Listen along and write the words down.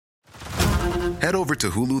Head over to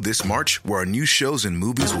Hulu this March, where our new shows and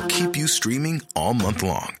movies will keep you streaming all month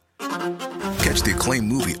long. Catch the acclaimed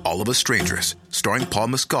movie All of Us Strangers, starring Paul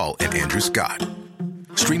Mescal and Andrew Scott.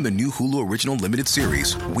 Stream the new Hulu original limited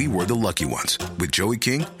series We Were the Lucky Ones with Joey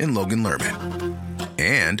King and Logan Lerman.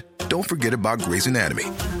 And don't forget about Grey's Anatomy.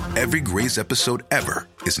 Every Grey's episode ever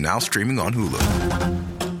is now streaming on Hulu.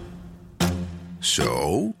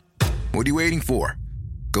 So, what are you waiting for?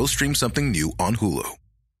 Go stream something new on Hulu.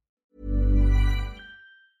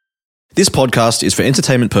 This podcast is for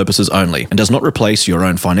entertainment purposes only and does not replace your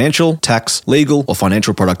own financial, tax, legal, or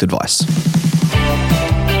financial product advice.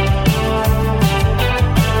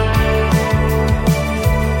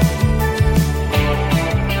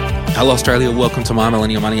 Hello Australia, welcome to My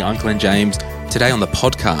Millennial Money. I'm Glenn James. Today on the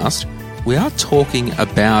podcast, we are talking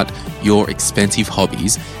about your expensive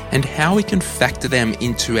hobbies and how we can factor them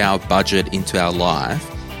into our budget, into our life,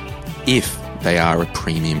 if they are a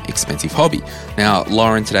premium expensive hobby. Now,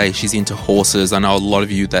 Lauren today, she's into horses. I know a lot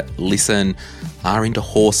of you that listen are into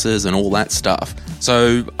horses and all that stuff.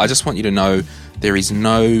 So I just want you to know there is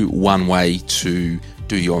no one way to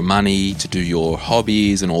do your money, to do your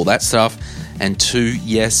hobbies and all that stuff. And two,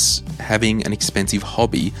 yes, having an expensive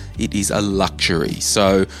hobby, it is a luxury.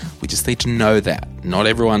 So we just need to know that. Not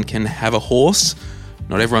everyone can have a horse.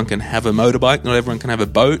 Not everyone can have a motorbike. Not everyone can have a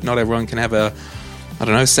boat. Not everyone can have a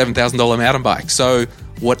 $7,000 mountain bike. So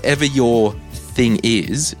whatever your thing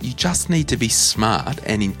is, you just need to be smart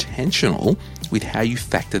and intentional with how you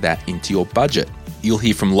factor that into your budget. You'll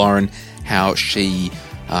hear from Lauren how she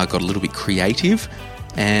got a little bit creative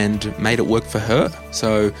and made it work for her.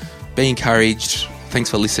 So be encouraged. Thanks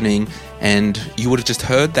for listening. And you would have just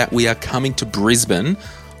heard that we are coming to Brisbane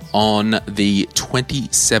on the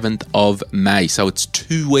 27th of May. So it's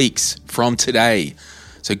 2 weeks from today.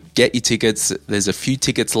 So get your tickets. There's a few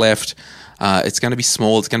tickets left. It's going to be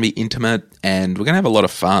small. It's going to be intimate. And we're going to have a lot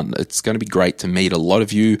of fun. It's going to be great to meet a lot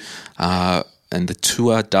of you. And the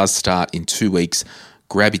tour does start in 2 weeks.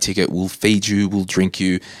 Grab your ticket. We'll feed you. We'll drink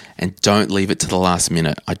you. And don't leave it to the last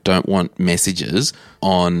minute. I don't want messages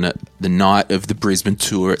on the night of the Brisbane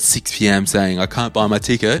tour at 6 p.m. saying, I can't buy my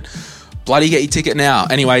ticket. Bloody get your ticket now.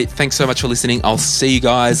 Anyway, thanks so much for listening. I'll see you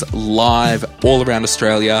guys live all around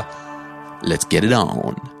Australia. Let's get it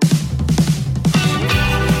on.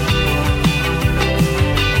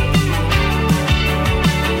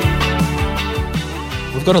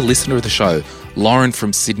 We've got a listener of the show, Lauren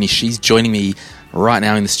from Sydney. She's joining me right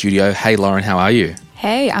now in the studio. Hey, Lauren, how are you?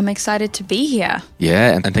 Hey, I'm excited to be here.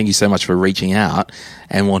 Yeah, and thank you so much for reaching out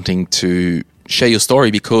and wanting to share your story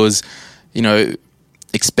because, you know,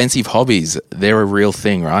 expensive hobbies, they're a real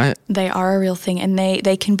thing, right? They are a real thing and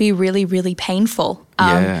they can be really, really painful.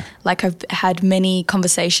 Like I've had many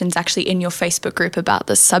conversations actually in your Facebook group about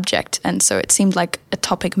this subject, and so it seemed like a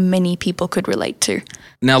topic many people could relate to.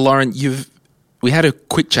 Now, Lauren, we had a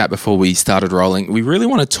quick chat before we started rolling. We really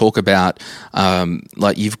want to talk about,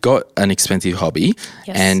 you've got an expensive hobby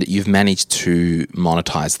and you've managed to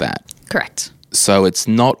monetize that. Correct. So it's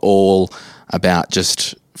not all about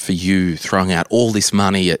just for you throwing out all this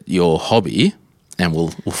money at your hobby, and we'll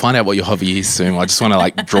find out what your hobby is soon. I just want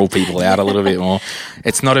to draw people out a little bit more.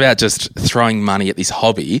 It's not about just throwing money at this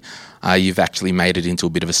hobby. You've actually made it into a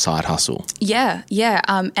bit of a side hustle. Yeah.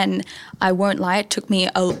 And I won't lie, it took me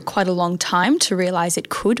quite a long time to realize it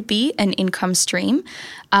could be an income stream.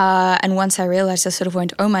 And once I realized, I sort of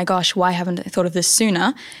went, oh my gosh, why haven't I thought of this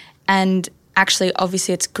sooner? And actually,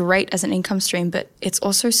 obviously, it's great as an income stream, but it's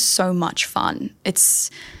also so much fun.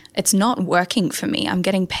 It's not working for me. I'm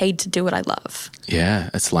getting paid to do what I love. Yeah,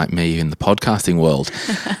 it's like me in the podcasting world.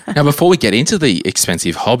 Now, before we get into the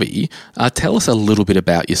expensive hobby, tell us a little bit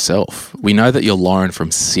about yourself. We know that you're Lauren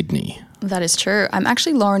from Sydney. That is true. I'm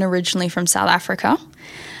actually Lauren originally from South Africa.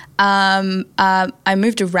 I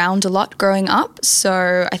moved around a lot growing up,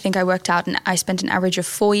 so I think I spent an average of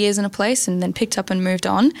 4 years in a place and then picked up and moved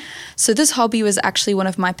on. So this hobby was actually one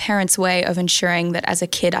of my parents' way of ensuring that as a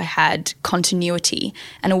kid I had continuity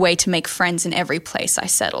and a way to make friends in every place I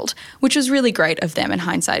settled, which was really great of them. In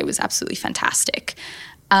hindsight, it was absolutely fantastic.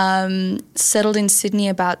 Settled in Sydney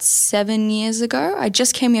about 7 years ago. I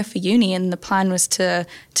just came here for uni and the plan was to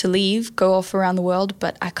leave, go off around the world,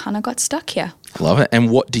 but I kind of got stuck here. Love it. And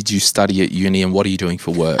what did you study at uni and what are you doing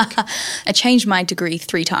for work? I changed my degree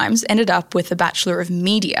 3 times, ended up with a Bachelor of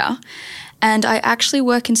Media, and I actually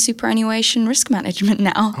work in superannuation risk management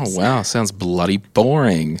now. Oh, wow. Sounds bloody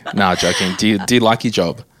boring. Nah, joking. Do you like your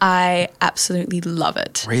job? I absolutely love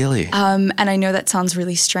it. Really? And I know that sounds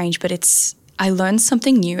really strange, but I learn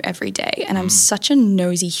something new every day, and I'm such a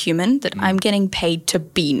nosy human that I'm getting paid to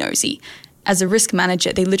be nosy. as a risk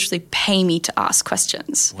manager, they literally pay me to ask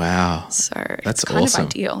questions. Wow. So That's it's kind awesome. of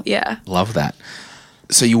ideal. Yeah. Love that.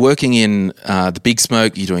 So you're working in the Big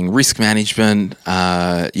Smoke, you're doing risk management.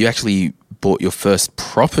 You actually bought your first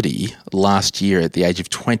property last year at the age of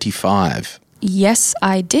 25. Yes,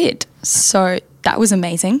 I did. So that was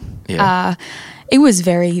amazing. Yeah. It was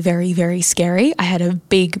very, very, very scary. I had a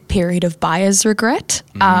big period of buyer's regret.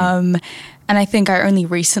 And I think I only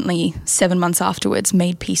recently, 7 months afterwards,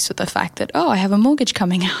 made peace with the fact that, I have a mortgage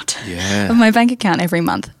coming out of my bank account every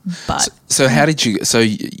month. But So how did you,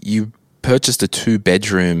 you purchased a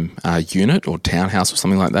 2-bedroom unit or townhouse or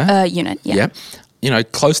something like that? Unit, yeah.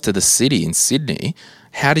 Yep. Close to the city in Sydney.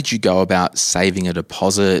 How did you go about saving a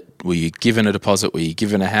deposit? Were you given a deposit? Were you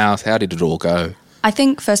given a house? How did it all go? I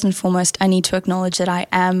think first and foremost, I need to acknowledge that I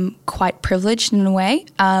am quite privileged in a way.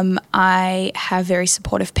 I have very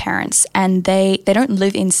supportive parents, and they don't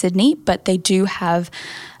live in Sydney, but they do have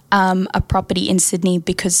a property in Sydney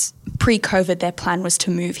because pre-COVID their plan was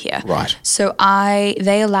to move here. Right. So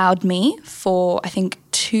they allowed me for, I think,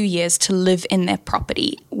 2 years to live in their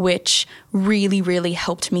property, which really, really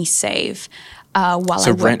helped me save while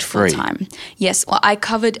I worked rent-free? full-time. Yes. Well, I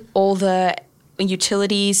covered all the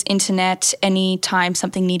utilities, internet, any time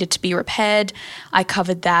something needed to be repaired, I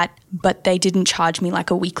covered that, but they didn't charge me like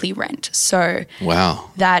a weekly rent. So Wow.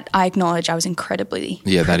 that I acknowledge I was incredibly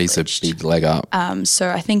That is a privileged. big leg up. So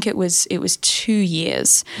I think it was 2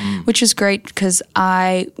 years, which is great because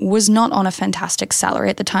I was not on a fantastic salary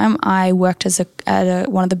at the time. I worked at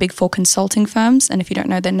one of the big 4 consulting firms, and if you don't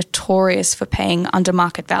know, they're notorious for paying under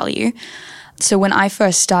market value. So when I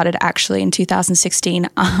first started, actually in 2016,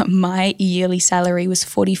 my yearly salary was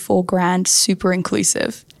 44 grand, super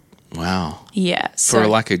inclusive. Wow. Yeah. For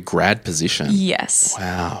like a grad position. Yes.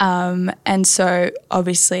 Wow. And so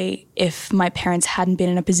obviously if my parents hadn't been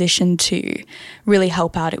in a position to really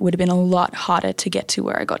help out, it would have been a lot harder to get to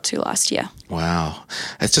where I got to last year. Wow.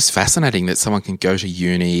 It's just fascinating that someone can go to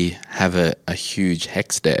uni, have a huge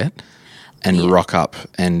HEX debt and rock up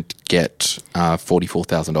and get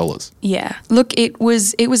 $44,000. Yeah. Look, it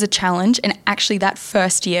was a challenge, and actually that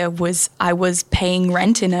first year I was paying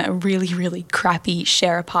rent in a really, really crappy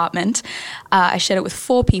share apartment. I shared it with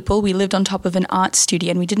 4 people. We lived on top of an art studio,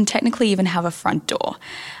 and we didn't technically even have a front door.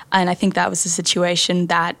 And I think that was a situation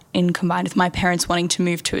that, combined with my parents wanting to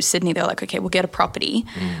move to Sydney, they were like, okay, we'll get a property.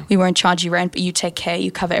 We won't charge you rent, but you take care,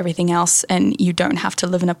 you cover everything else, and you don't have to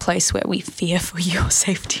live in a place where we fear for your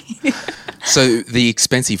safety. So the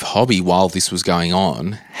expensive hobby, while this was going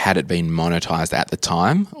on, had it been monetized at the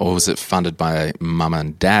time, or was it funded by mum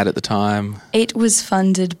and dad at the time? It was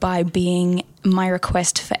funded by being my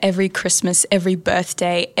request for every Christmas, every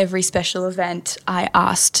birthday, every special event. I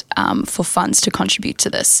asked for funds to contribute to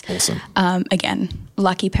this. Awesome. Again,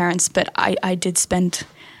 lucky parents, but I did spend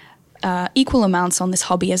equal amounts on this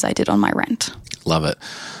hobby as I did on my rent. Love it.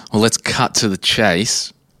 Well, let's cut to the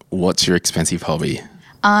chase. What's your expensive hobby?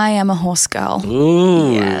 I am a horse girl.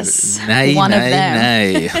 Ooh, Yes. nay, One of nay,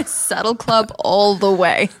 them. nay. Saddle Club all the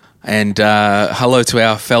way. And hello to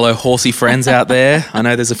our fellow horsey friends out there. I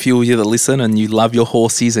know there's a few of you that listen and you love your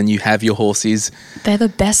horsies and you have your horsies. They're the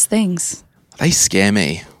best things. They scare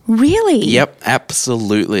me. Really? Yep,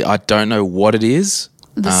 absolutely. I don't know what it is.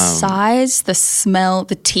 The size, the smell,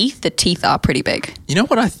 the teeth are pretty big. You know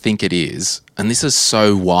what I think it is? And this is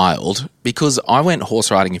so wild because I went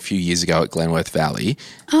horse riding a few years ago at Glenworth Valley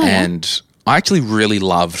and I actually really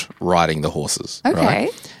loved riding the horses. Okay.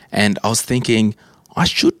 Right? And I was thinking I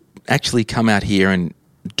should actually come out here and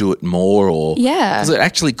do it more or because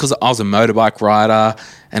I was a motorbike rider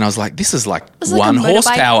and I was like, this is like one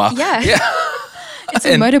horsepower. Yeah. It's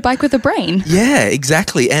a motorbike with a brain. Yeah,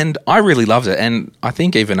 exactly. And I really loved it. And I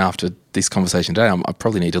think even after this conversation today, I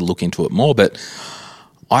probably need to look into it more. But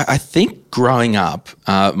I think growing up,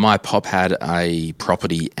 my pop had a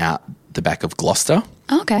property out the back of Gloucester.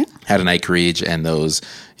 Okay. Had an acreage and there was,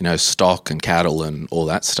 stock and cattle and all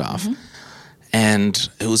that stuff. Mm-hmm. And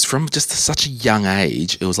it was from just such a young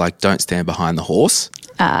age, it was like, don't stand behind the horse.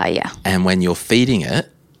 Yeah. And when you're feeding it,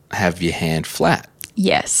 have your hand flat.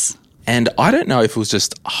 Yes. And I don't know if it was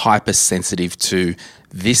just hypersensitive to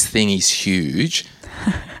this thing is huge,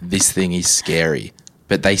 this thing is scary,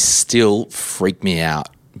 but they still freak me out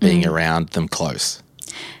being around them close.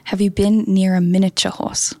 Have you been near a miniature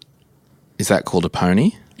horse? Is that called a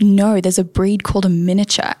pony? No, there's a breed called a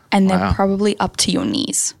miniature, and they're probably up to your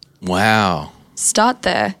knees. Wow. Start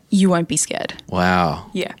there, you won't be scared. Wow.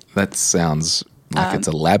 Yeah. That sounds like it's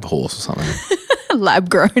a lab horse or something. Lab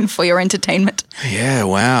grown for your entertainment. Yeah,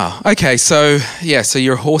 wow. Okay, so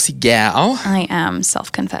you're a horsey gal. I am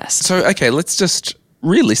self-confessed. So, okay, let's just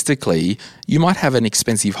realistically, you might have an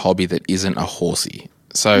expensive hobby that isn't a horsey.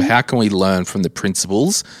 So how can we learn from the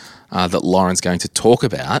principles that Lauren's going to talk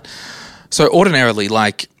about? So ordinarily,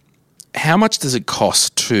 like, how much does it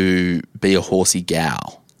cost to be a horsey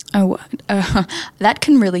gal? Oh, that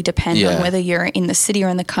can really depend on whether you're in the city or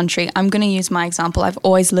in the country. I'm going to use my example. I've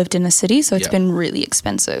always lived in the city, so it's been really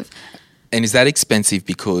expensive. And is that expensive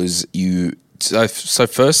because so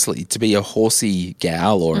firstly, to be a horsey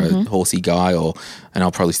gal or a horsey guy, and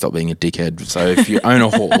I'll probably stop being a dickhead. So if you own a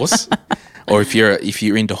horse, or if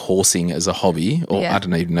you're into horsing as a hobby, or I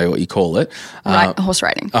don't even know what you call it, horse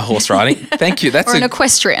riding. Horse riding. Thank you. That's or an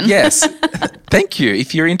equestrian. Yes. Thank you.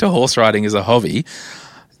 If you're into horse riding as a hobby,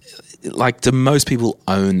 like, do most people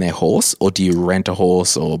own their horse, or do you rent a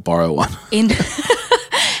horse or borrow one?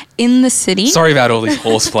 In the city. Sorry about all this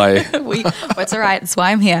horseplay. It's all right. That's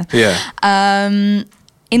why I'm here. Yeah.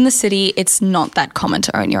 In the city, it's not that common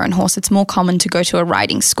to own your own horse. It's more common to go to a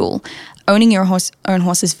riding school. Owning your own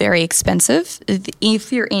horse is very expensive.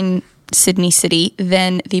 If you're in Sydney City,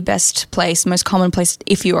 then the best place, most common place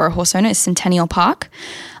if you are a horse owner is Centennial Park.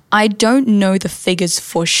 I don't know the figures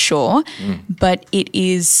for sure, but it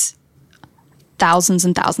is thousands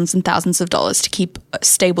and thousands and thousands of dollars to keep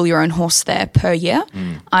stable your own horse there per year.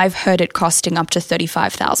 I've heard it costing up to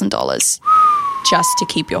 $35,000 just to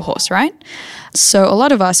keep your horse, right? So a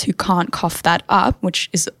lot of us who can't cough that up, which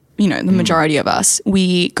is, the majority of us,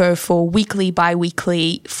 we go for weekly,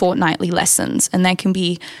 bi-weekly, fortnightly lessons, and they can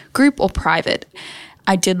be group or private.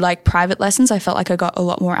 I did like private lessons. I felt like I got a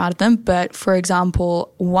lot more out of them. But for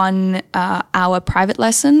example, 1 hour private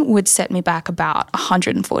lesson would set me back about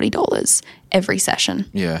 $140 every session.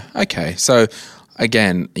 Yeah. Okay. So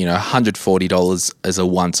again, $140 as a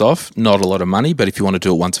once off, not a lot of money, but if you want to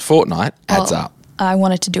do it once a fortnight, adds up. I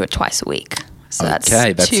wanted to do it twice a week. So that's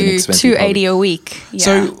an expensive $280 a week. Yeah.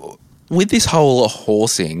 So with this whole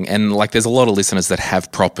horsing, and like there's a lot of listeners that have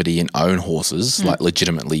property and own horses, like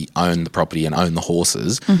legitimately own the property and own the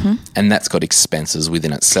horses, and that's got expenses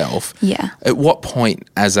within itself. Yeah. At what point,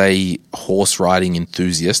 as a horse riding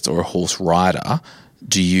enthusiast or a horse rider,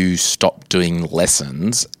 do you stop doing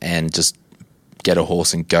lessons and just get a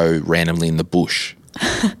horse and go randomly in the bush?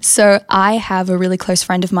 So I have a really close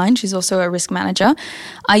friend of mine. She's also a risk manager.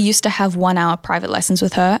 I used to have 1 hour private lessons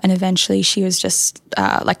with her, and eventually she was just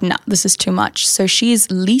like, nah, this is too much. So she's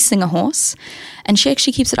leasing a horse, and she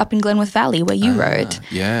actually keeps it up in Glenworth Valley where you rode.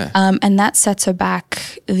 Yeah. And that sets her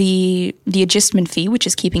back. The adjustment fee, which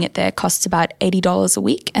is keeping it there, costs about $80 a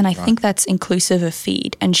week, and I think that's inclusive of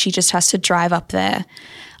feed, and she just has to drive up there.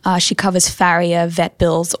 She covers farrier, vet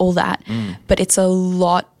bills, all that. But it's a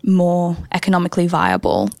lot more economically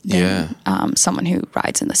viable than someone who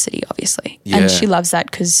rides in the city, obviously. Yeah. And she loves that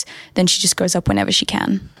because then she just goes up whenever she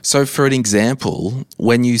can. So for an example,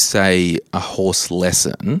 when you say a horse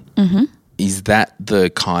lesson, is that the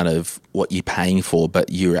kind of what you're paying for,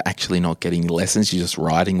 but you're actually not getting lessons? You're just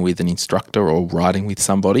riding with an instructor or riding with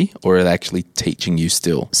somebody, or are they actually teaching you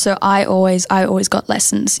still? So I always got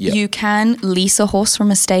lessons. Yep. You can lease a horse from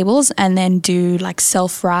a stables and then do like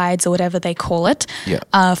self-rides or whatever they call it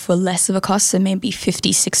for less of a cost, so maybe $50,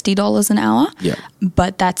 $60 an hour. Yeah.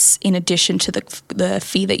 But that's in addition to the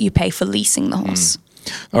fee that you pay for leasing the horse.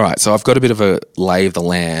 All right, so I've got a bit of a lay of the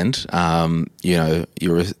land.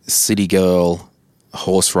 You're a city girl,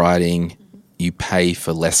 horse riding, you pay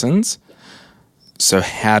for lessons. So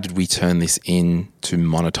how did we turn this into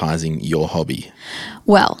monetizing your hobby?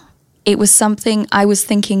 Well, it was something I was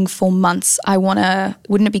thinking for months.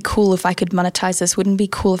 Wouldn't it be cool if I could monetize this? Wouldn't it be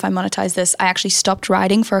cool if I monetize this? I actually stopped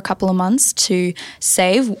riding for a couple of months to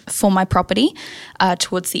save for my property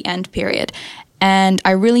towards the end period. And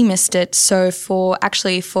I really missed it. So for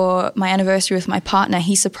my anniversary with my partner,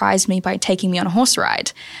 he surprised me by taking me on a horse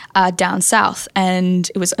ride down south. And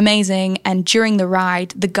it was amazing. And during the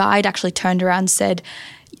ride, the guide actually turned around and said,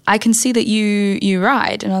 I can see that you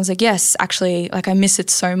ride. And I was like, yes, actually, like I miss it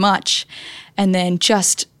so much. And then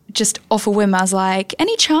just off a whim, I was like,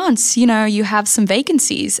 any chance, you have some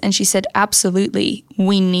vacancies? And she said, absolutely.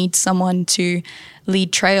 We need someone to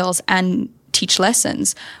lead trails and teach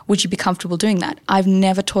lessons. Would you be comfortable doing that? I've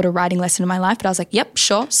never taught a riding lesson in my life, but I was like, yep,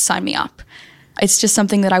 sure, sign me up. It's just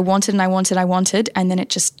something that I wanted, and then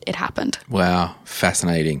it happened. Wow,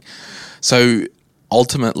 fascinating. So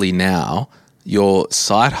ultimately now your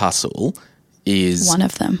side hustle is one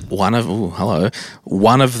of them. One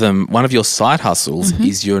of your side hustles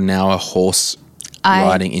is you're now a horse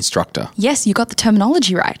riding instructor. Yes, you got the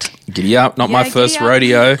terminology right. Giddy up, not my first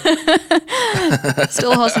rodeo.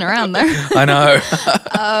 Still horsing around though. I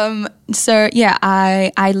know. So yeah,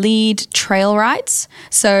 I lead trail rides.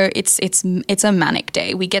 So it's a manic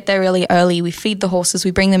day. We get there really early. We feed the horses.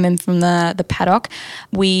 We bring them in from the paddock.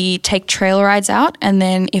 We take trail rides out, and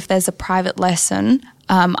then if there's a private lesson,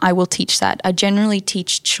 I will teach that. I generally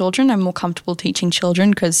teach children. I'm more comfortable teaching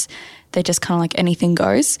children because they're just kind of like anything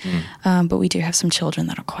goes. But we do have some children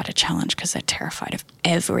that are quite a challenge because they're terrified of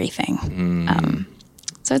everything.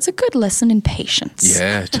 So it's a good lesson in patience.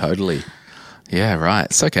 Yeah, totally. Yeah, right.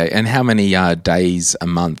 It's okay. And how many days a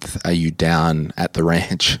month are you down at the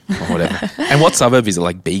ranch or whatever? And what suburb is it?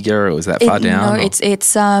 Like Bega, or is that far down? No, it's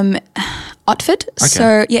Otford. Okay.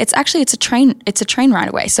 So yeah, it's a train ride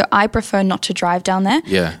away. So I prefer not to drive down there.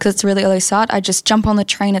 Yeah. Because it's really early start. I just jump on the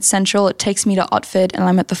train at Central. It takes me to Otford, and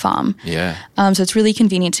I'm at the farm. Yeah. So it's really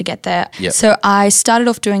convenient to get there. Yep. So I started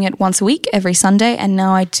off doing it once a week, every Sunday, and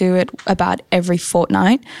now I do it about every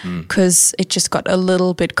fortnight because it just got a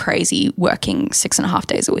little bit crazy working 6.5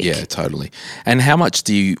 days a week. Yeah, totally. And how much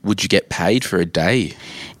would you get paid for a day?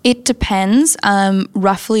 It depends.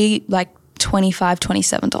 Roughly like $25,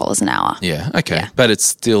 $27 an hour. Yeah, okay. Yeah. But it's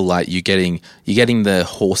still like you're getting the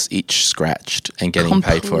horse itch scratched and getting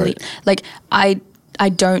paid for it. Like I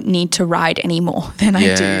don't need to ride any more than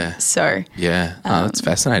I do. So yeah, that's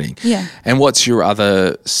fascinating. Yeah. And what's your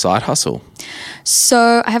other side hustle?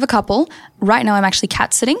 So I have a couple. Right now I'm actually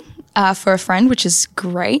cat sitting for a friend, which is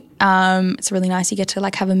great. It's really nice. You get to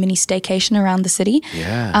like have a mini staycation around the city.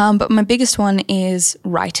 Yeah. But my biggest one is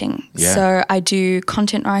writing. Yeah. So I do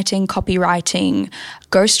content writing, copywriting,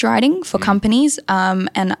 ghostwriting for companies.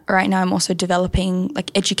 And right now I'm also developing like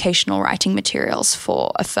educational writing materials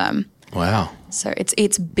for a firm. Wow. So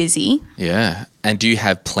it's busy. Yeah. And do you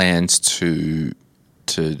have plans to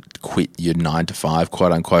quit your 9 to 5,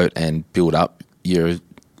 quote unquote, and build up your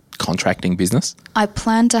contracting business? I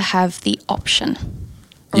plan to have the option.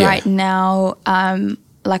 Yeah. Right now,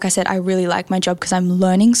 like I said, I really like my job because I'm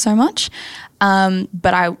learning so much.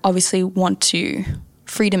 But I obviously want to.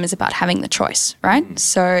 Freedom is about having the choice, right?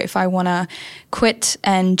 So if I want to quit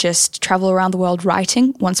and just travel around the world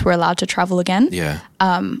writing once we're allowed to travel again,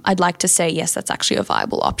 I'd like to say, yes, that's actually a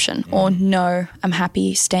viable option. Or no, I'm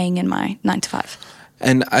happy staying in my 9 to 5.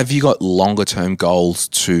 And have you got longer term goals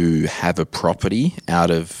to have a property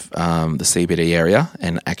out of the CBD area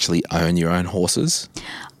and actually own your own horses?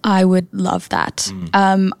 I would love that.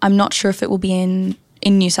 I'm not sure if it will be in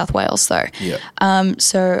New South Wales though. Yeah.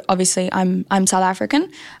 So obviously I'm South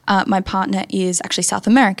African. My partner is actually South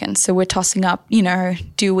American. So we're tossing up,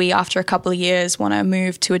 do we after a couple of years want to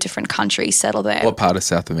move to a different country, settle there? What part of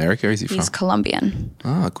South America is he He's from? Colombian.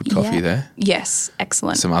 Oh, good coffee there. Yes,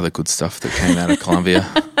 excellent. Some other good stuff that came out of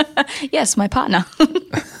Colombia. Yes, my partner.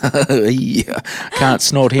 Yeah. Can't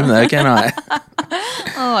snort him though, can I?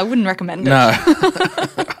 Oh, I wouldn't recommend it. No.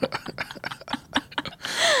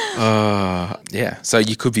 Yeah. So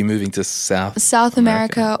you could be moving to South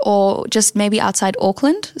America or just maybe outside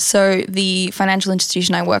Auckland. So the financial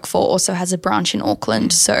institution I work for also has a branch in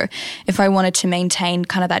Auckland. So if I wanted to maintain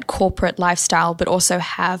kind of that corporate lifestyle but also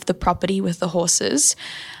have the property with the horses,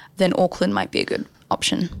 then Auckland might be a good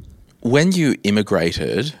option. When you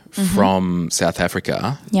immigrated from South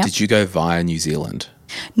Africa, did you go via New Zealand?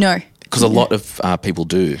 No. Because a lot of people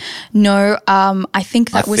do. No, I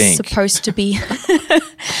think that was supposed to be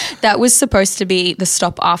that was supposed to be the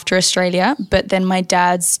stop after Australia, but then my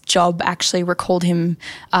dad's job actually recalled him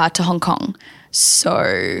to Hong Kong.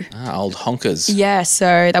 So old honkers. Yeah,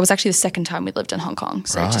 so that was actually the second time we lived in Hong Kong.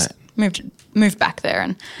 So I just moved back there,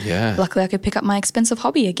 and luckily I could pick up my expensive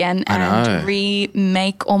hobby again and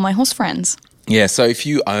remake all my horse friends. Yeah, so if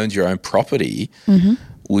you owned your own property,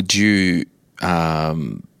 would you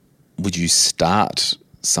start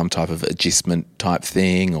some type of adjustment type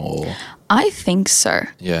thing, or? I think so.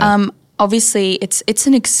 Yeah. Obviously,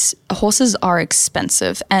 horses are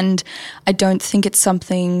expensive, and I don't think it's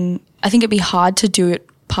something. I think it'd be hard to do it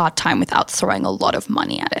part time without throwing a lot of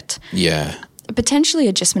money at it. Yeah. Potentially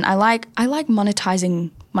adjustment. I like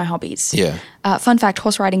monetizing my hobbies. Yeah. Fun fact: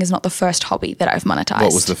 horse riding is not the first hobby that I've monetized.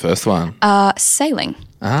 What was the first one? Sailing.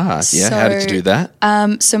 Yeah. So, how did you do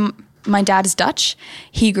that? So my dad is Dutch.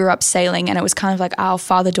 He grew up sailing, and it was kind of like our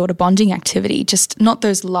father-daughter bonding activity. Just not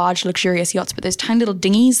those large, luxurious yachts, but those tiny little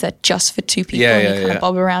dinghies that just fit two people and you kind of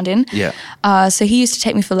bob around in. Yeah. So he used to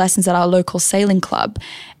take me for lessons at our local sailing club.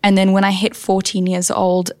 And then when I hit 14 years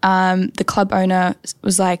old, the club owner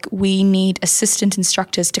was like, we need assistant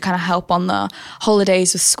instructors to kind of help on the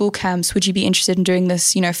holidays with school camps. Would you be interested in doing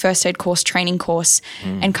this, first aid course, training course,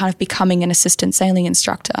 and kind of becoming an assistant sailing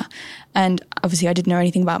instructor? And obviously I didn't know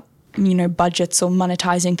anything about budgets or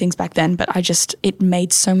monetizing things back then, but it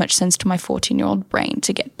made so much sense to my 14-year-old brain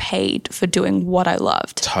to get paid for doing what I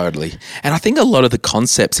loved. Totally. And I think a lot of the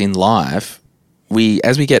concepts in life,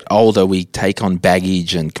 as we get older, we take on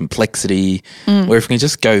baggage and complexity, where if we can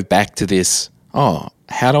just go back to this, how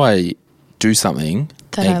do I do something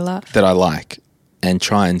that I love, that I like, and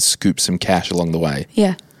try and scoop some cash along the way?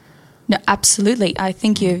 Yeah. No, absolutely. I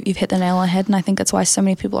think you've hit the nail on the head, and I think that's why so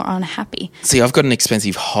many people are unhappy. See, I've got an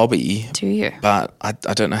expensive hobby. Do you? But I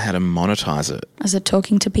don't know how to monetize it. Is it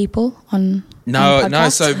talking to people on No.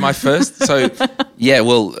 podcasts? So my first,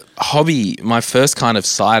 hobby, my first kind of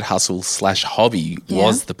side hustle / hobby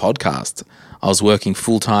was the podcast. I was working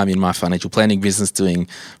full-time in my financial planning business doing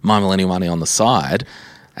My Millennial Money on the side.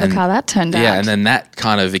 Look how that turned out. Yeah, and then that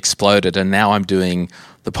kind of exploded, and now I'm doing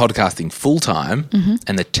the podcasting full-time,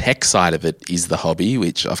 and the tech side of it is the hobby,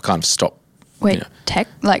 which I've kind of stopped. Wait, tech?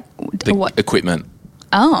 Like the what? Equipment.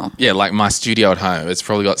 Oh. Yeah, like my studio at home, it's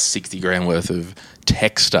probably got 60 grand worth of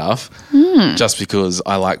tech stuff just because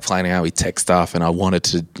I like playing out with tech stuff, and I wanted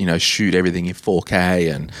to, shoot everything in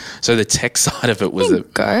 4K. And so the tech side of it was a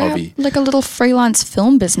hobby. Like a little freelance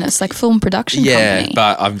film business, like film production company. Yeah,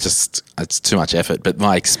 but it's too much effort. But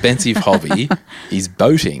my expensive hobby is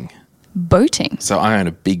boating. Boating? So I own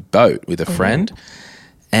a big boat with a friend,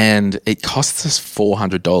 and it costs us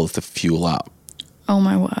 $400 to fuel up. Oh,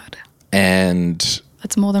 my word. And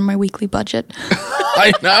that's more than my weekly budget.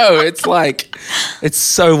 I know. It's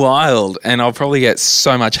so wild. And I'll probably get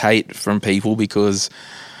so much hate from people because...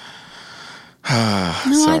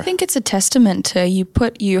 I think it's a testament to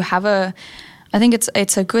I think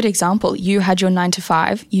it's a good example. You had your 9 to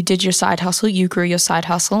 5, you did your side hustle, you grew your side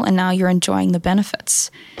hustle, and now you're enjoying the benefits.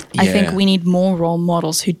 Yeah. I think we need more role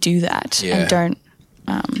models who do that and don't...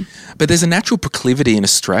 But there's a natural proclivity in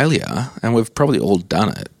Australia, and we've probably all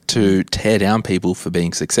done it, to tear down people for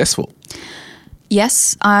being successful.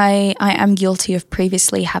 Yes, I am guilty of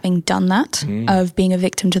previously having done that, of being a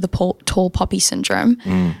victim to the tall poppy syndrome.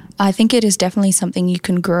 I think it is definitely something you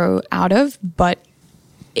can grow out of, but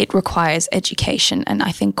it requires education and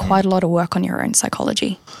I think quite a lot of work on your own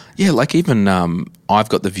psychology. Yeah, like even I've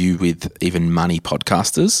got the view with even money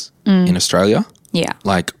podcasters in Australia. Yeah.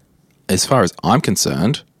 Like as far as I'm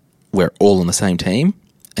concerned, we're all on the same team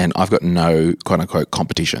and I've got no quote-unquote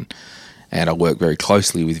competition. And I work very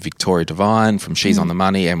closely with Victoria Devine from She's on the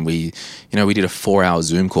Money, and we did a 4-hour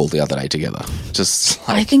Zoom call the other day together. Just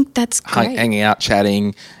like I think that's great. Hanging out,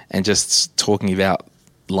 chatting, and just talking about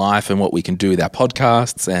life and what we can do with our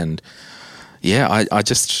podcasts. And yeah, I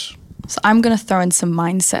just... So I'm going to throw in some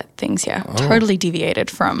mindset things here. Totally deviated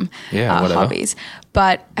from hobbies.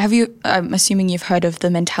 But I'm assuming you've heard of the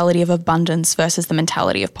mentality of abundance versus the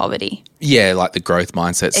mentality of poverty. Yeah, like the growth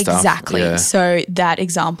mindset stuff. Exactly. Yeah. So that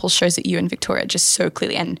example shows that you and Victoria just so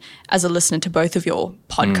clearly, and as a listener to both of your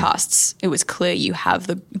podcasts, it was clear you have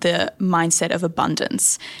the mindset of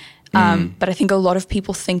abundance. But I think a lot of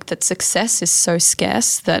people think that success is so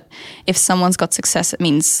scarce that if someone's got success, it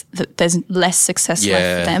means that there's less success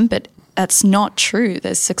left for them. But that's not true.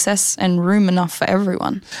 There's success and room enough for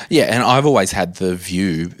everyone. Yeah, and I've always had the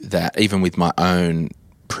view that even with my own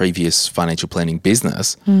previous financial planning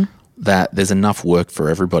business, that there's enough work for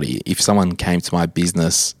everybody. If someone came to my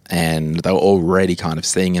business and they were already kind of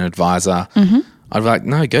seeing an advisor, I'd be like,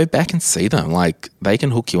 no, go back and see them. Like they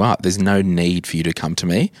can hook you up. There's no need for you to come to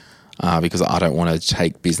me. Because I don't want to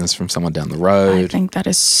take business from someone down the road. I think that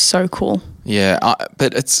is so cool. Yeah,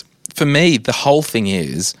 but it's for me, the whole thing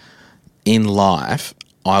is in life,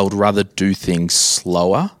 I would rather do things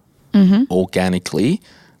slower, organically,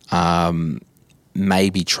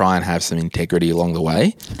 maybe try and have some integrity along the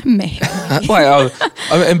way. Maybe.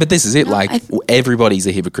 But this is it. Everybody's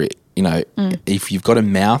a hypocrite. If you've got a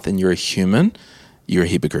mouth and you're a human, you're a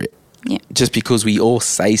hypocrite. Yeah. Just because we all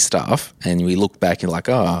say stuff and we look back and like,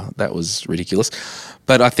 oh, that was ridiculous.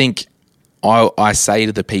 But I think I say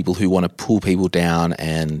to the people who want to pull people down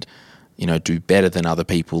and, do better than other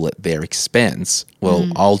people at their expense, well,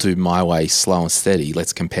 I'll do my way slow and steady.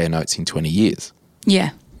 Let's compare notes in 20 years.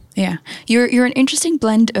 Yeah. Yeah. You're an interesting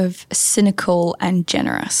blend of cynical and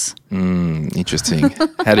generous. Interesting.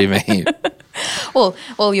 How do you mean? Well,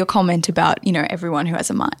 your comment about, everyone who has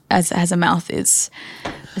a mouth is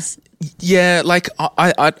Yeah, like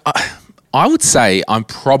I would say I'm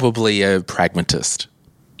probably a pragmatist.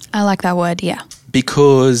 I like that word, yeah.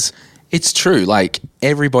 Because it's true. Like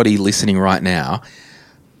everybody listening right now,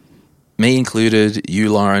 me included,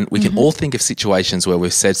 you, Lauren, we can all think of situations where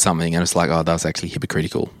we've said something and it's like, oh, that was actually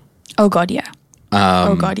hypocritical. Oh, God, yeah.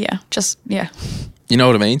 Oh, God, yeah. Just, yeah. You know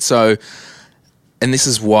what I mean? So, and this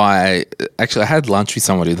is why, actually, I had lunch with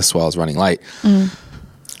somebody, that's why I was running late.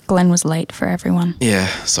 Glenn was late for everyone. Yeah,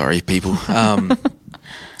 sorry, people.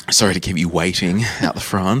 Sorry to keep you waiting out the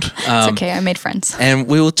front. It's okay, I made friends. And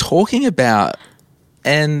we were talking about,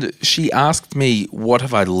 and she asked me, what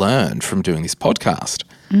have I learned from doing this podcast?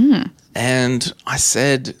 And I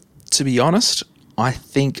said, to be honest, I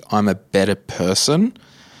think I'm a better person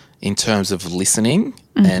in terms of listening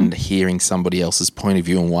and hearing somebody else's point of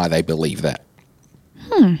view and why they believe that.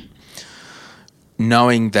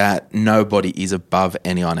 Knowing that nobody is above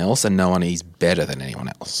anyone else and no one is better than anyone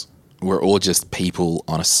else. We're all just people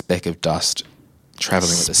on a speck of dust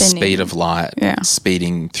traveling at the speed of light,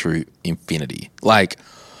 speeding through infinity.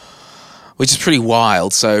 Which is pretty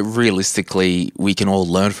wild. So realistically, we can all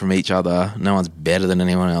learn from each other. No one's better than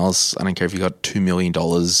anyone else. I don't care if you got $2 million,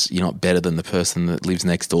 you're not better than the person that lives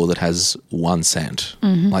next door that has 1 cent.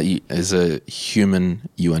 As a human,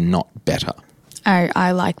 you are not better.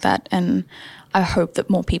 I like that, and I hope that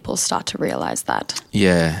more people start to realize that.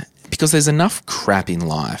 Yeah, because there's enough crap in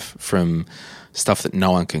life from stuff that no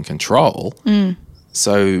one can control.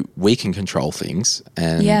 So we can control things,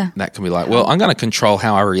 and that can be like, well, I'm going to control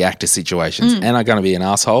how I react to situations. Am I going to be an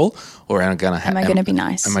asshole, or am I going to be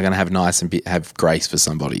nice? Am I going to have nice and have grace for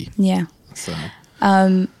somebody? Yeah. So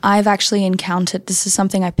I've actually encountered, this is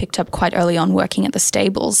something I picked up quite early on working at the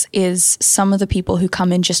stables, is some of the people who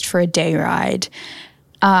come in just for a day ride.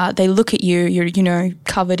 They look at you, you're,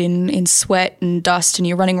 covered in sweat and dust, and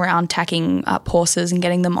you're running around tacking up horses and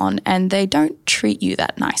getting them on, and they don't treat you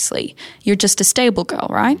that nicely. You're just a stable girl,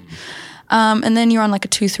 right? And then you're on like a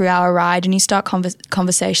 2-3 hour ride and you start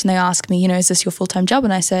conversation. They ask me, is this your full-time job?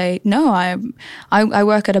 And I say, no, I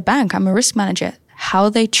work at a bank. I'm a risk manager. How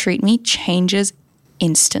they treat me changes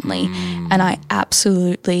instantly. And I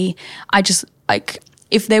just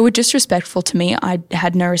if they were disrespectful to me, I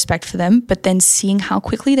had no respect for them. But then seeing how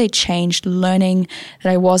quickly they changed, learning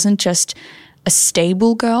that I wasn't just a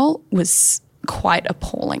stable girl was quite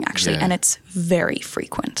appalling, actually. Yeah. And it's very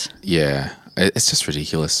frequent. Yeah, it's just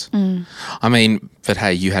ridiculous. I mean, but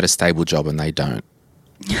hey, you had a stable job and they don't.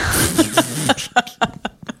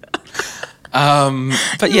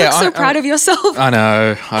 But you look so proud of yourself. I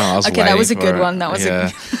know. I was okay, that was a good one. That was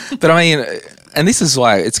a But I mean, and this is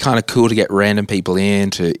why it's kind of cool to get random people in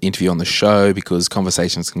to interview on the show, because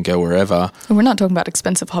conversations can go wherever. We're not talking about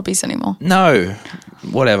expensive hobbies anymore. No,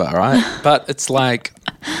 whatever, right? But it's like,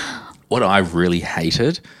 what I really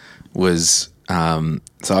hated was, so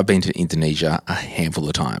I've been to Indonesia a handful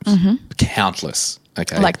of times, countless.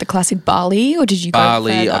 Okay. Like the classic Bali, or did you go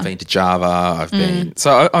Bali, further? I've been to Java,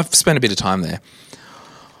 I've spent a bit of time there.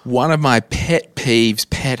 One of my pet peeves,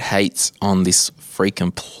 pet hates on this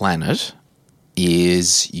freaking planet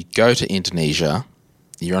is you go to Indonesia,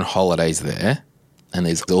 you're on holidays there, and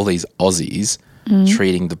there's all these Aussies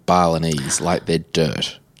treating the Balinese like they're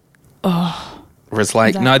dirt. Oh. Whereas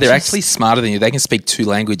no, they're actually smarter than you. They can speak 2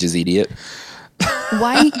 languages, idiot.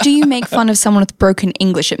 Why do you make fun of someone with broken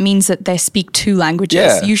English? It means that they speak 2 languages.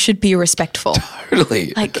 Yeah. You should be respectful.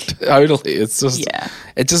 Totally. Totally. It's just,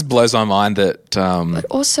 it just blows my mind that. But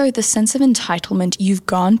also the sense of entitlement. You've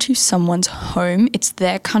gone to someone's home. It's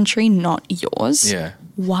their country, not yours. Yeah.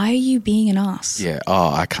 Why are you being an ass? Yeah. Oh,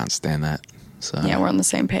 I can't stand that. So. Yeah, we're on the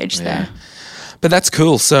same page there. But that's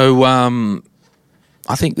cool. So,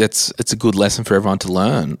 I think it's a good lesson for everyone to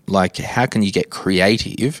learn. Like, how can you get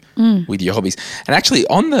creative with your hobbies? And actually,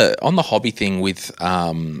 on the hobby thing with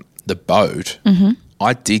the boat,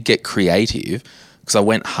 I did get creative because I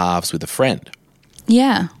went halves with a friend.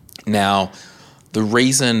 Yeah. Now, the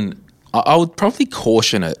reason I would probably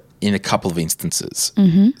caution it in a couple of instances.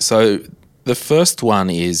 So the first one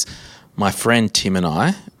is my friend Tim and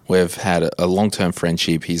I. We've had a long-term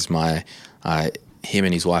friendship. He's my him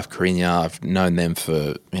and his wife, Karina, I've known them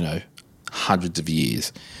for, hundreds of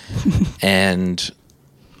years. And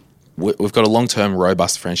we've got a long-term,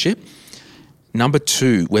 robust friendship. Number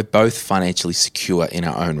 2, we're both financially secure in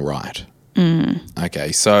our own right.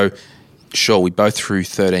 Okay, so sure, we both threw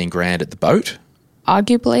 13 grand at the boat.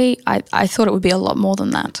 Arguably, I thought it would be a lot more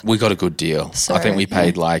than that. We got a good deal. So, I think we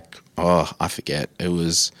paid I forget. It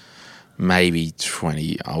was maybe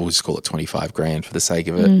 20, I will just call it 25 grand for the sake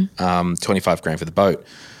of it. 25 grand for the boat,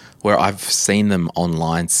 where I've seen them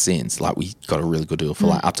online since. Like, we got a really good deal for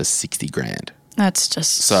like up to 60 grand. That's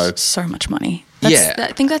just so much money.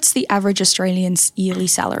 I think that's the average Australian's yearly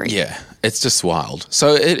salary. Yeah, it's just wild.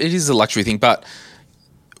 So it is a luxury thing, but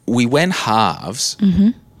we went halves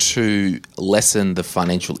to lessen the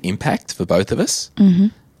financial impact for both of us.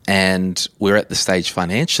 And we're at the stage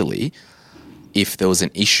financially, if there was an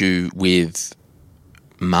issue with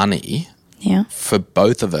money for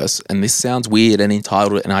both of us, and this sounds weird and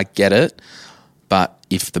entitled, and I get it, but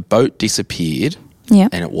if the boat disappeared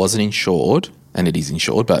and it wasn't insured, and it is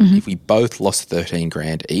insured, but if we both lost 13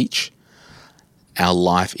 grand each, our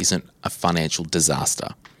life isn't a financial disaster.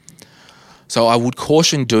 So I would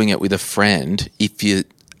caution doing it with a friend if you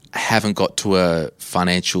haven't got to a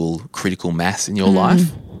financial critical mass in your life.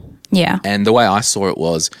 Yeah. And the way I saw it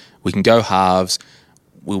was, we can go halves.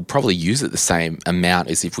 We'll probably use it the same amount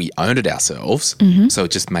as if we owned it ourselves. So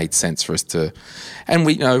it just made sense for us to, and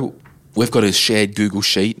we've got a shared Google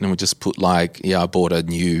sheet, and we just put like, I bought a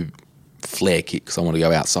new flare kit because I want to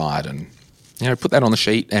go outside, and put that on the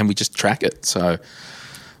sheet, and we just track it. So,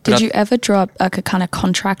 did you ever draw up like a kind of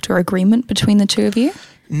contract or agreement between the two of you?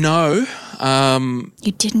 No.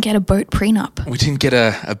 You didn't get a boat prenup. We didn't get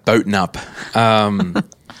a boat nup.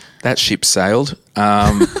 That ship sailed.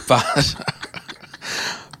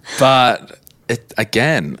 But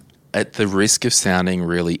again, at the risk of sounding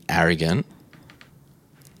really arrogant,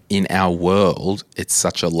 in our world, it's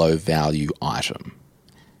such a low value item.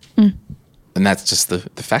 And that's just the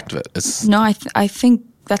fact of it. I think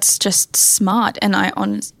that's just smart. And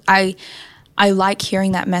I like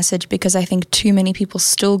hearing that message, because I think too many people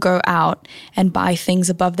still go out and buy things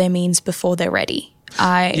above their means before they're ready.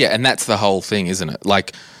 And that's the whole thing, isn't it?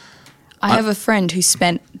 Like, I have a friend who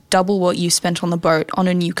spent double what you spent on the boat on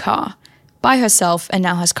a new car by herself, and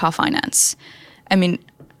now has car finance. I mean,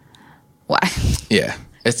 why? Yeah.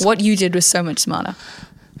 What you did was so much smarter.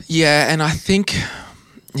 Yeah, and I think,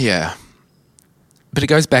 but it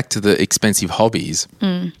goes back to the expensive hobbies.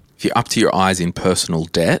 If you're up to your eyes in personal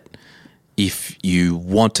debt, if you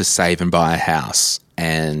want to save and buy a house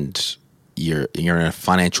and you're in a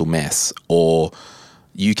financial mess, or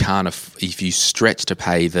you can't, if you stretch to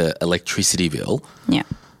pay the electricity bill,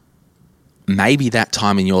 maybe that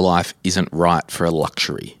time in your life isn't right for a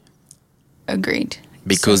luxury. Agreed.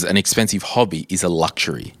 Because an expensive hobby is a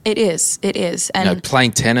luxury. It is. And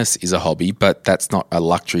playing tennis is a hobby, but that's not a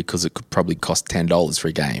luxury because it could probably cost $10 for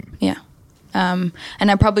a game. Yeah. And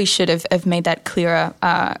I probably should have made that clearer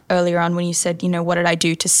earlier on when you said, what did I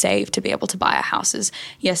do to save to be able to buy a house?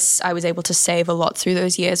 Yes, I was able to save a lot through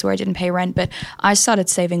those years where I didn't pay rent, but I started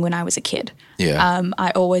saving when I was a kid. Yeah. I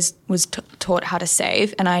always was taught how to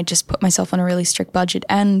save, and I just put myself on a really strict budget,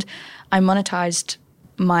 and I monetized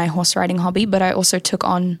my horse riding hobby, but I also took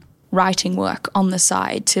on writing work on the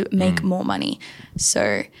side to make more money.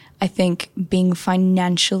 So I think being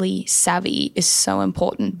financially savvy is so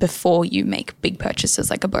important before you make big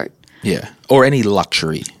purchases like a boat. Yeah, or any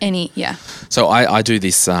luxury. So I do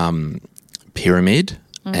this pyramid,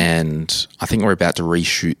 and I think we're about to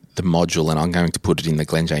reshoot the module, and I'm going to put it in the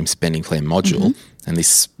Glen James Spending Plan module. And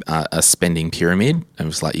this a spending pyramid, and it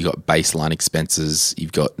was like you got baseline expenses,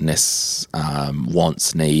 you've got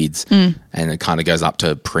wants, needs, and it kind of goes up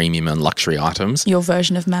to premium and luxury items. Your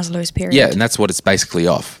version of Maslow's pyramid. Yeah, and that's what it's basically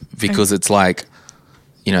off, because it's like,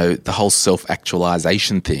 the whole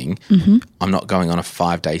self-actualization thing. I'm not going on a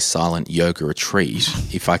 5-day silent yoga retreat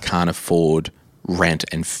if I can't afford rent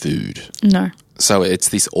and food. No. So it's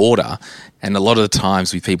this order, and a lot of the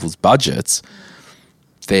times with people's budgets,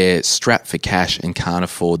 they're strapped for cash and can't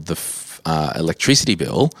afford the electricity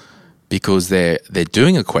bill because they're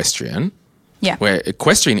doing equestrian. Yeah. Where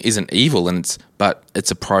equestrian isn't evil, but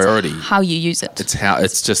it's a priority. It's how you use it.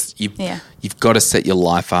 It's just you've got to set your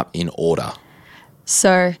life up in order.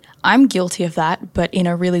 So I'm guilty of that, but in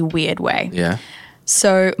a really weird way. Yeah.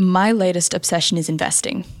 So my latest obsession is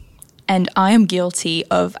investing. And I am guilty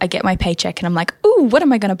of, I get my paycheck and I'm like, ooh, what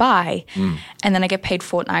am I going to buy? And then I get paid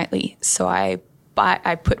fortnightly. So I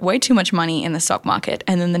put way too much money in the stock market.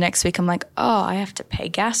 And then the next week I'm like, oh, I have to pay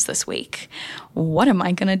gas this week. What am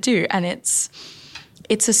I going to do? And it's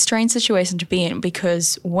a strange situation to be in,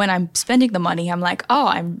 because when I'm spending the money, I'm like, oh,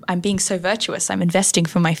 I'm being so virtuous. I'm investing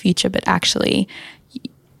for my future. But actually,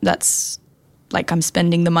 that's like I'm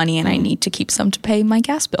spending the money and I need to keep some to pay my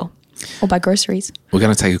gas bill or buy groceries. We're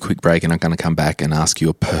going to take a quick break, and I'm going to come back and ask you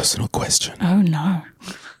a personal question. Oh, no.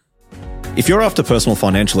 If you're after personal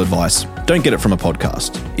financial advice, don't get it from a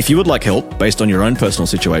podcast. If you would like help based on your own personal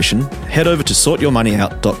situation, head over to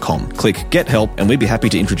sortyourmoneyout.com. Click Get Help and we'd be happy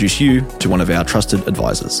to introduce you to one of our trusted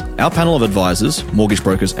advisors. Our panel of advisors, mortgage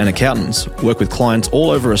brokers and accountants work with clients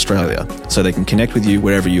all over Australia so they can connect with you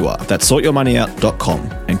wherever you are. That's sortyourmoneyout.com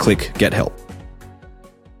and click Get Help.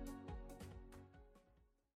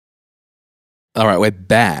 All right, we're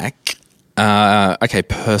back. Okay,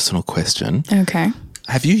 personal question. Okay.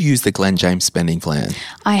 Have you used the Glenn James spending plan?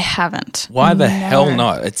 I haven't. Why the hell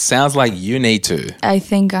not? It sounds like you need to. I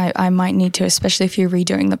think I might need to, especially if you're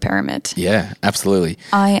redoing the pyramid. Yeah, absolutely.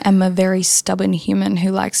 I am a very stubborn human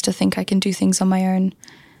who likes to think I can do things on my own.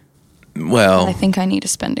 Well, I think I need a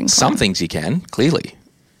spending plan. Some things you can, clearly.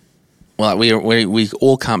 Well, we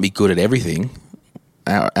all can't be good at everything.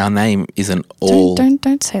 Our name isn't all...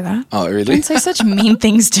 Don't say that. Oh, really? Don't say such mean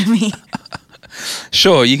things to me.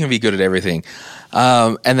 Sure, you can be good at everything.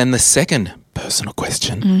 And then the second personal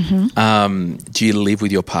question, do you live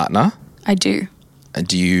with your partner? I do.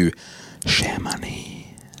 Do you share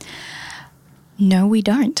money? No, we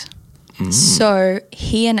don't. So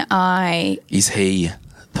he and I... Is he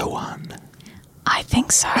the one? I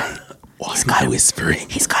think so. Why am I whispering?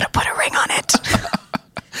 He's got to put a ring on it.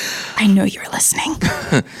 I know you're listening.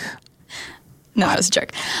 No, that was a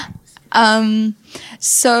joke.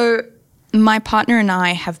 So my partner and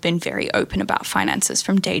I have been very open about finances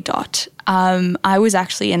from day dot. I was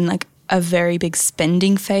actually in like a very big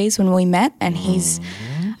spending phase when we met, and he's.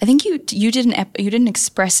 I think you did an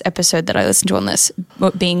Express episode that I listened to on this,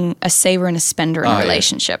 being a saver and a spender in a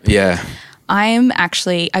relationship. Yeah.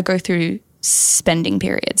 I go through spending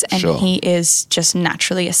periods, and he is just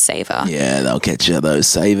naturally a saver. Yeah, they'll get you those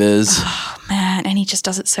savers. Oh man, and he just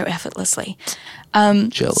does it so effortlessly.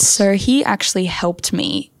 Jealous. So he actually helped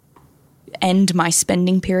me end my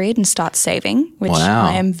spending period and start saving, which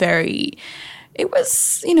I am very. It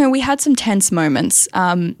was, we had some tense moments,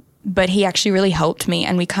 but he actually really helped me,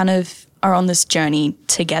 and we kind of are on this journey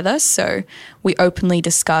together. So we openly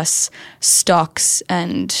discuss stocks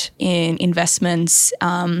and in investments.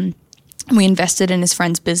 We invested in his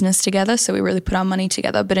friend's business together, so we really put our money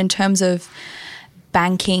together. But in terms of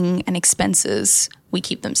banking and expenses, we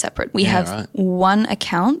keep them separate. We have one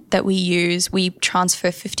account that we use. We transfer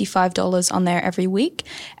 $55 on there every week,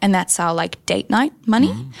 and that's our like date night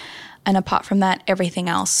money. And apart from that, everything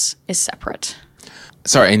else is separate.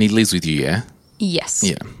 Sorry, and he lives with you, yeah? Yes.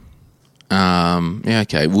 Yeah. Yeah,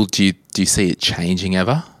 okay. Well, do you see it changing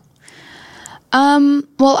ever?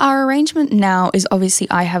 Well, our arrangement now is obviously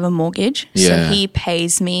I have a mortgage, so he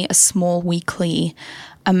pays me a small weekly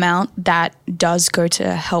amount that does go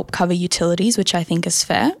to help cover utilities, which I think is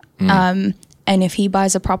fair. And if he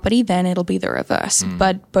buys a property, then it'll be the reverse.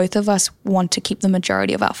 But both of us want to keep the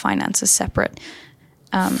majority of our finances separate.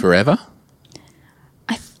 Forever?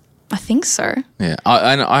 I think so. Yeah,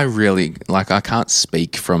 I really, I can't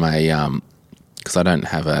speak from because I don't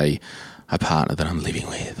have a partner that I'm living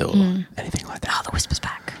with or anything like that. Oh, the whisper's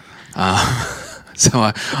back.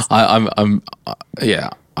 So I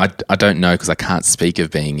don't know, because I can't speak of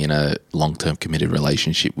being in a long-term committed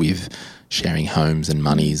relationship with sharing homes and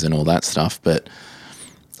monies and all that stuff. But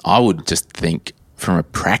I would just think from a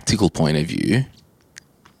practical point of view,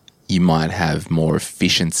 you might have more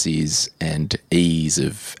efficiencies and ease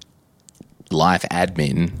of life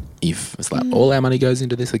admin if it's like all our money goes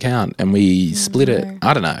into this account and we split it.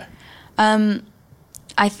 I don't know.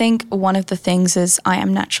 I think one of the things is I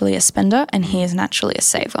am naturally a spender and he is naturally a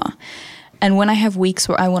saver. And when I have weeks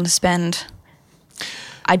where I want to spend,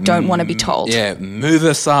 I don't want to be told. Yeah, move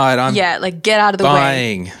aside. Get out of the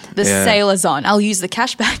buying. way. The sale is on. I'll use the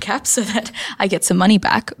cashback app so that I get some money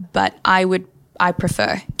back, but I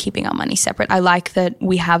prefer keeping our money separate. I like that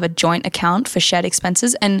we have a joint account for shared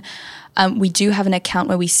expenses, and we do have an account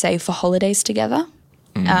where we save for holidays together,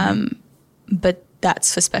 but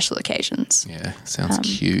that's for special occasions. Yeah, sounds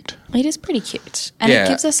cute. It is pretty cute, and it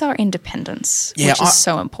gives us our independence, which is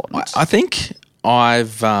so important. I think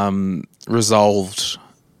I've resolved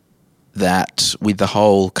that with the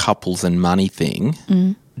whole couples and money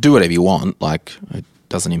thing. Do whatever you want, it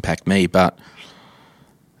doesn't impact me, but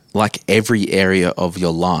like every area of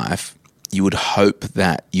your life, you would hope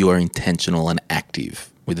that you are intentional and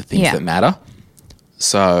active with the things that matter.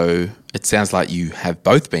 So it sounds like you have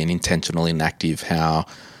both been intentional and active, how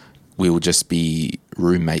we will just be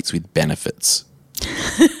roommates with benefits.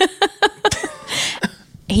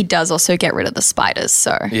 He does also get rid of the spiders,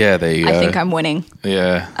 so yeah, there you go. I think I'm winning.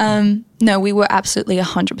 Yeah. No, we were absolutely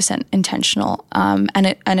 100% intentional, and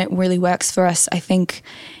it really works for us. I think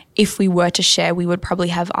if we were to share, we would probably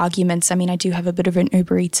have arguments. I mean, I do have a bit of an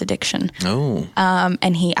Uber Eats addiction. Oh.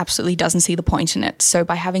 And he absolutely doesn't see the point in it. So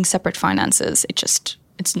by having separate finances,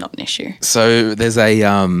 it's not an issue. So there's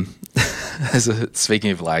a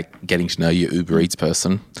speaking of like getting to know your Uber Eats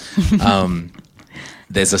person,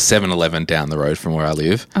 there's a 7-Eleven down the road from where I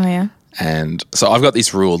live. Oh, yeah? And so I've got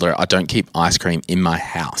this rule that I don't keep ice cream in my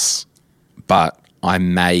house, but I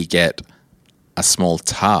may get a small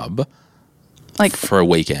tub like for a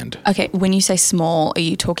weekend. Okay, when you say small, are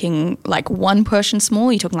you talking like one portion small? Or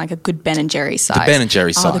are you talking like a good Ben and Jerry's size? The Ben and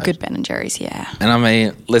Jerry's size. Oh, the good Ben and Jerry's, yeah. And I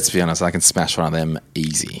mean, let's be honest, I can smash one of them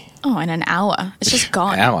easy. Oh, in an hour. It's just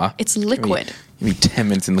gone. Hour? It's liquid. Give me 10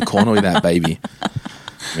 minutes in the corner with that baby.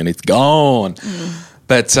 And it's gone.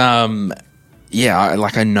 But yeah,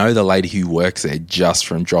 I know the lady who works there just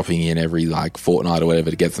from dropping in every like fortnight or whatever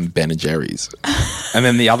to get some Ben and Jerry's. And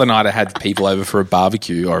then the other night I had people over for a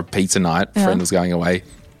barbecue or a pizza night. A friend was going away.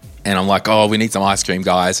 And I'm like, oh, we need some ice cream,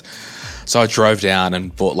 guys. So I drove down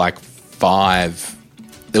and bought like 5.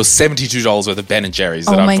 There was $72 worth of Ben and Jerry's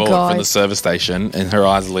that I bought from the service station. And her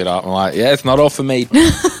eyes lit up. I'm like, yeah, it's not all for me.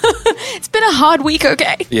 It's been a hard week,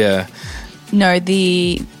 okay? Yeah. No,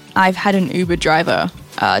 I've had an Uber driver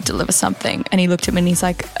deliver something, and he looked at me and he's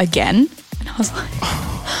like, again? And I was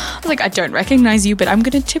like, I don't recognize you, but I'm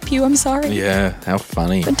going to tip you. I'm sorry. Yeah, how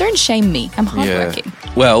funny. But don't shame me. I'm hardworking.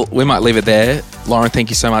 Yeah. Well, we might leave it there. Lauren, thank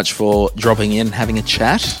you so much for dropping in and having a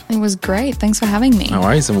chat. It was great. Thanks for having me. No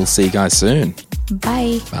worries, and we'll see you guys soon.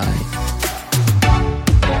 Bye. Bye.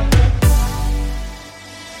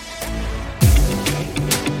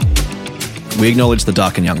 We acknowledge the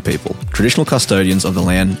Darkin Young people, traditional custodians of the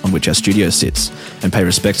land on which our studio sits, and pay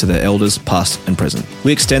respect to their elders, past and present.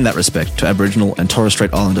 We extend that respect to Aboriginal and Torres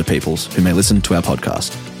Strait Islander peoples who may listen to our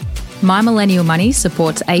podcast. My Millennial Money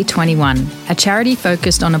supports A21, a charity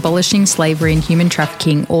focused on abolishing slavery and human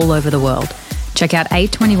trafficking all over the world. Check out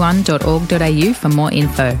a21.org.au for more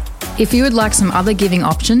info. If you would like some other giving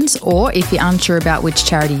options, or if you're unsure about which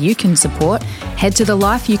charity you can support, head to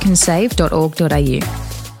thelifeyoucansave.org.au.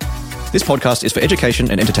 This podcast is for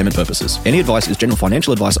education and entertainment purposes. Any advice is general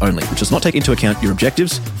financial advice only, which does not take into account your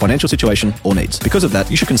objectives, financial situation, or needs. Because of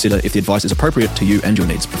that, you should consider if the advice is appropriate to you and your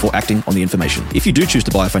needs before acting on the information. If you do choose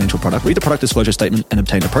to buy a financial product, read the product disclosure statement and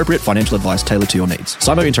obtain appropriate financial advice tailored to your needs.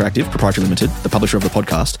 Simo Interactive Proprietary Limited, the publisher of the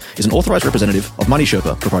podcast, is an authorised representative of Money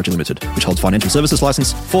Sherpa Proprietary Limited, which holds financial services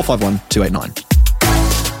license 451289.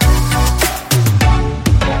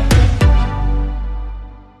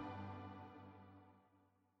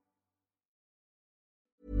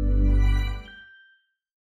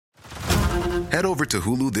 Head over to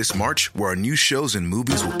Hulu this March, where our new shows and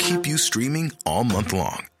movies will keep you streaming all month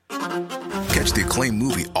long. Catch the acclaimed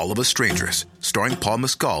movie All of Us Strangers, starring Paul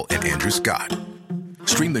Mescal and Andrew Scott.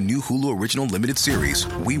 Stream the new Hulu original limited series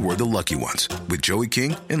We Were the Lucky Ones with Joey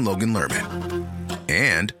King and Logan Lerman.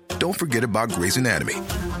 And don't forget about Grey's Anatomy.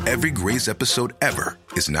 Every Grey's episode ever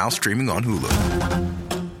is now streaming on Hulu.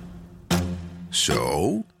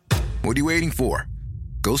 So, what are you waiting for?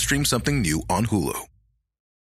 Go stream something new on Hulu.